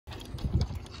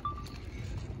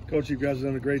Coach, you guys have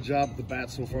done a great job with the bat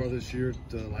so far this year.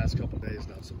 The last couple of days,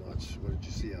 not so much. What did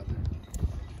you see out there?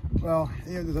 Well,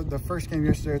 the first game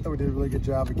yesterday, I thought we did a really good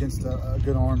job against a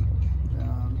good arm.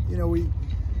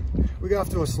 We got off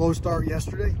to a slow start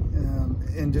yesterday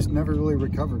and just never really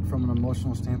recovered from an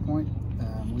emotional standpoint.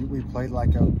 We played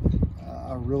like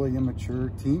a really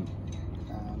immature team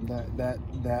that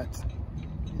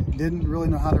didn't really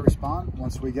know how to respond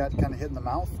once we got kind of hit in the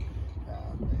mouth,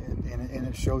 and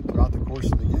it showed throughout the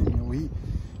course of the game.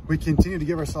 We continue to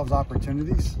give ourselves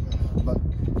opportunities, but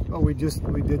we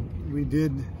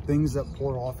did things that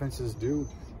poor offenses do,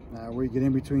 where you get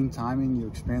in between timing, you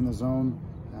expand the zone,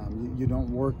 you don't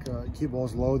work, keep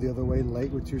balls low the other way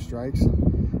late with 2 strikes,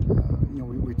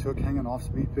 and we took hanging off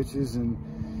speed pitches and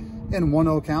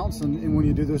 1-0 counts, and when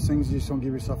you do those things, you just don't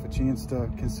give yourself a chance to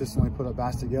consistently put a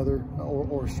bats together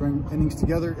or string innings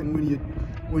together. And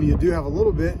when you do have a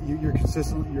little bit, you're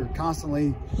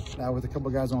constantly with a couple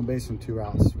of guys on base and 2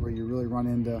 outs, where you really run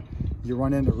into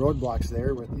roadblocks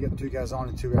there. With you got 2 guys on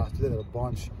and 2 outs, did it a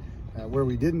bunch. Where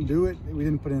we didn't do it, we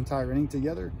didn't put an entire inning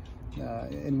together.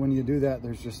 And when you do that,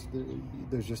 there's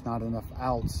just not enough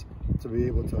outs to be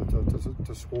able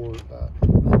to score.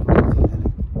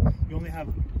 You only have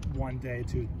one day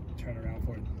to turn around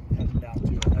for heading down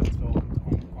to Evansville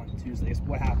on Tuesday.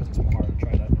 What happens tomorrow to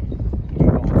try to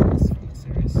move on from this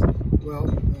series? Well,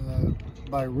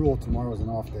 by rule, tomorrow is an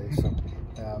off day, so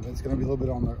it's going to be a little bit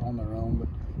on their own.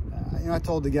 But I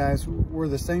told the guys we're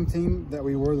the same team that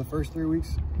we were the first 3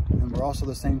 weeks, and we're also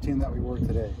the same team that we were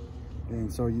today.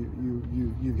 And so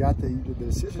you've got the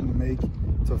decision to make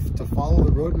to follow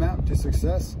the roadmap to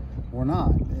success or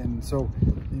not. And so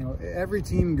every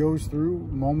team goes through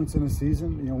moments in a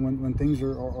season. When things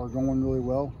are going really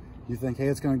well, you think, hey,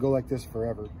 it's going to go like this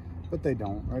forever, but they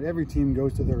don't. Right? Every team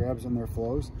goes through their ebbs and their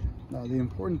flows. The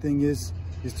important thing is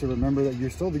to remember that you're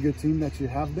still the good team that you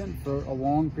have been for a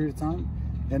long period of time,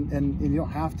 and you don't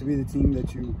have to be the team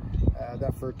that you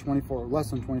that for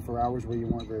less than 24 hours where you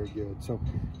weren't very good. So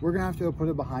we're gonna have to put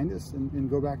it behind us and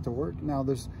go back to work. Now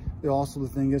also the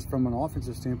thing is, from an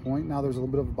offensive standpoint, now there's a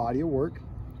little bit of a body of work,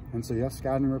 and so you have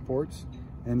scouting reports,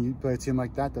 and you play a team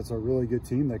like that that's a really good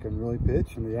team that can really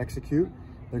pitch and they execute.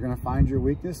 They're gonna find your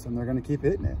weakness and they're gonna keep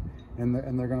hitting it, and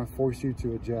they're gonna force you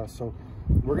to adjust. So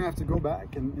we're gonna have to go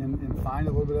back and find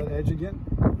a little bit of edge again,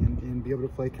 and be able to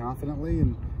play confidently.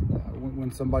 And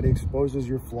when somebody exposes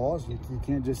your flaws, you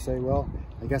can't just say, well,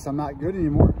 I guess I'm not good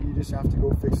anymore. You just have to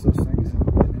go fix those things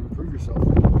and improve yourself.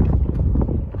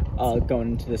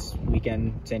 Going into this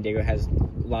weekend, San Diego has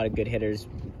a lot of good hitters,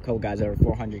 a couple guys over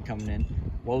 400 coming in.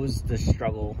 What was the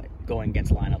struggle going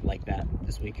against a lineup like that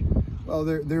this week? Well,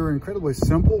 they're incredibly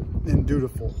simple and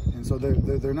dutiful, and so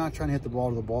they're not trying to hit the ball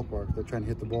to the ballpark. They're trying to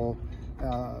hit the ball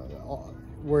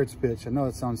where it's pitched. I know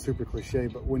it sounds super cliche,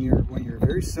 but when you're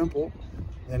very simple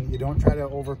and you don't try to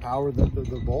overpower the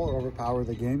ball or overpower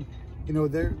the game,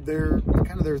 they're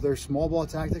kind of their small ball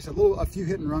tactics. A few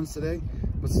hit and runs today,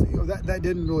 but that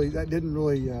didn't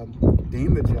really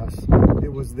damage us.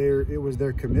 It was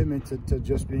their commitment to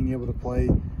just being able to play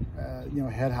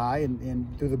head high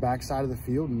and through the backside of the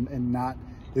field and not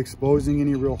exposing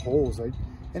any real holes, right?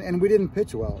 And we didn't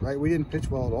pitch well, right? We didn't pitch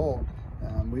well at all.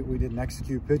 We didn't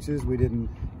execute pitches. We didn't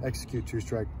execute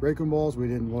 2-strike breaking balls. We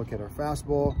didn't look at our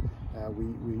fastball.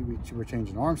 We were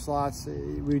changing arm slots.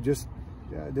 We just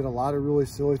did a lot of really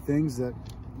silly things that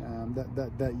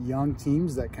young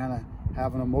teams that kind of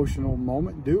have an emotional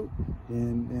moment do,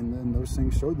 and those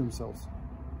things showed themselves.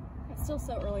 It's still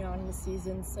so early on in the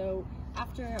season, so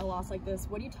after a loss like this,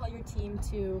 what do you tell your team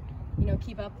to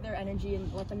keep up their energy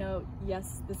and let them know,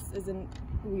 yes, this isn't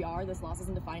who we are, this loss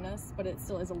doesn't define us, but it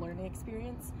still is a learning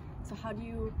experience? So how do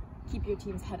you keep your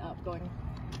team's head up going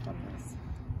from this?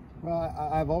 Well,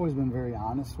 I've always been very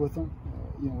honest with them.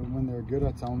 When they're good,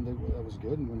 I tell them that was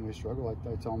good, and when they struggle,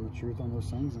 I tell them the truth on those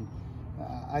things. And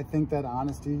I think that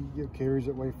honesty carries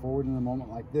it way forward in a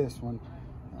moment like this,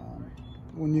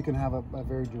 when you can have a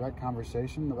very direct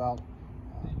conversation about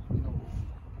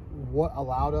what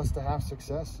allowed us to have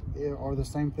success are the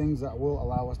same things that will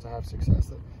allow us to have success.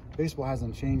 That baseball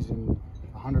hasn't changed in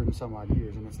 100 and some odd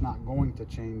years, and it's not going to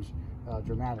change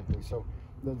dramatically. So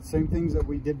the same things that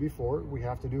we did before, we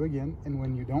have to do again. And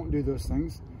when you don't do those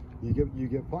things, you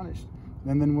get punished.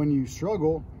 And then when you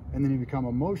struggle and then you become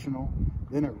emotional,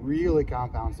 then it really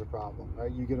compounds the problem,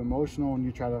 right? You get emotional and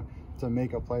you try to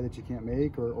make a play that you can't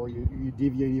make, or you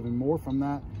deviate even more from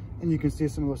that. And you can see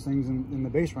some of those things in the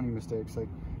base running mistakes. Like,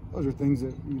 those are things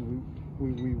that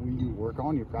you work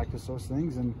on, you practice those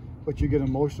things, but you get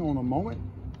emotional in a moment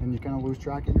and you kind of lose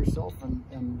track of yourself, and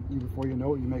before you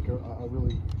know it, you make a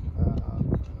really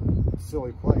it's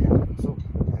silly play. So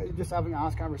just having an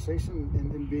honest conversation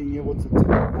and being able to go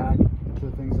back to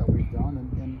the things that we've done.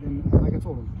 And like I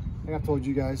told them, like I've told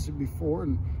you guys before,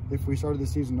 and if we started the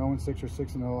season 0-6 or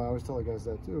 6-0, I always tell the guys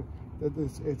that too, that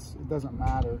it doesn't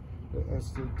matter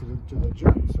as to the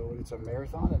gym. So it's a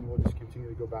marathon, and we'll just continue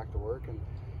to go back to work and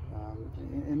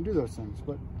do those things.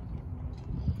 But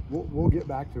we'll get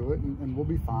back to it, and we'll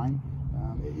be fine.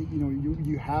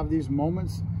 You have these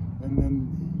moments, and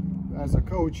then as a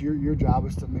coach, your job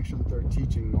is to make sure that they're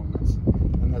teaching moments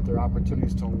and that they're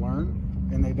opportunities to learn,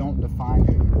 and they don't define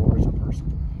who you are as a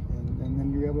person. And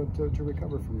then you're able to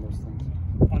recover from those things.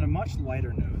 On a much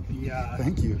lighter note,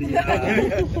 thank you.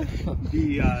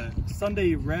 The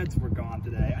Sunday Reds were gone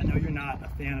today. I know you're not a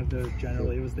fan of those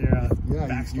generally. Was there a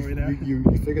backstory there? You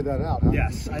figured that out, huh?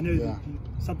 Yes, I know.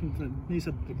 Something you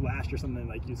said like last year, something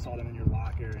like you saw them in your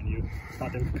locker and you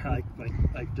thought they were kind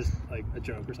of just like a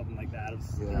joke or something like that. It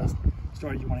was a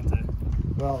story you wanted to.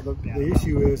 Well, the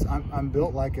issue is I'm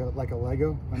built like a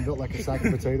Lego. I'm built like a sack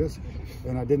of potatoes,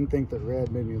 and I didn't think that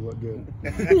red made me look good.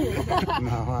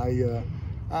 No,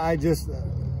 I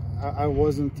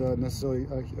wasn't necessarily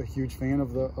a huge fan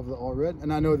of the all red,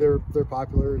 and I know they're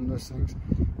popular in those things,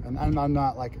 and I'm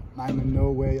in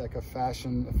no way like a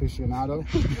fashion aficionado.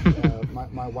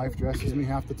 My wife dresses me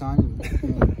half the time,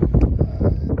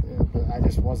 but I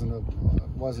just wasn't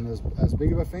as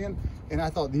big of a fan. And I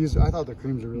thought the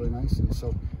creams are really nice, and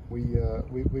so we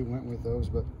went with those.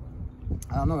 But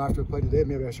I don't know, after we play today,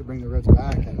 maybe I should bring the Reds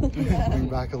back and bring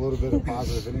back a little bit of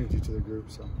positive energy to the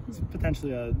group. So it's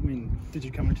potentially, I mean, did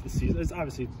you come into the season? It's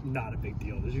obviously not a big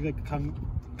deal. Did you come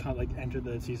enter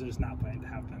the season just not planning to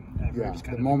have them ever? Yeah, just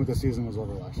the moment the season was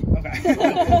over last year.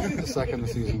 Okay. The second the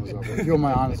season was over. Feel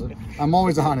my honesty. I'm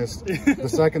always honest. The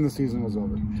second the season was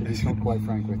over, to be quite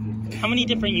frank with you. How many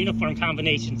different uniform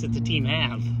combinations does the team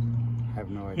have? I have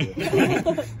no idea.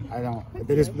 I don't.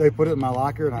 They put it in my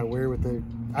locker, and I wear what they.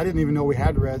 I didn't even know we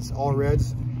had all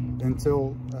reds,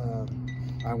 until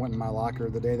I went in my locker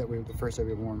the first day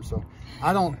we wore them. So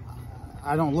I don't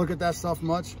look at that stuff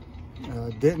much.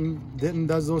 Denton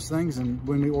does those things, and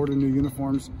when we order new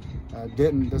uniforms,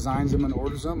 Denton designs them and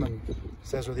orders them and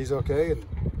says, "Are these okay?" And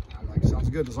I'm like, "Sounds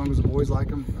good, as long as the boys like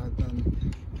them."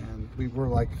 And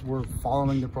we're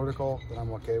following the protocol, then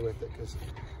I'm okay with it, because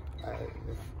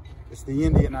it's the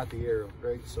India, not the arrow,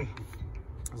 right? So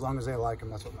as long as they like them,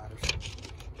 that's what matters.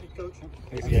 Hey, Coach.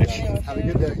 Have a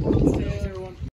good day.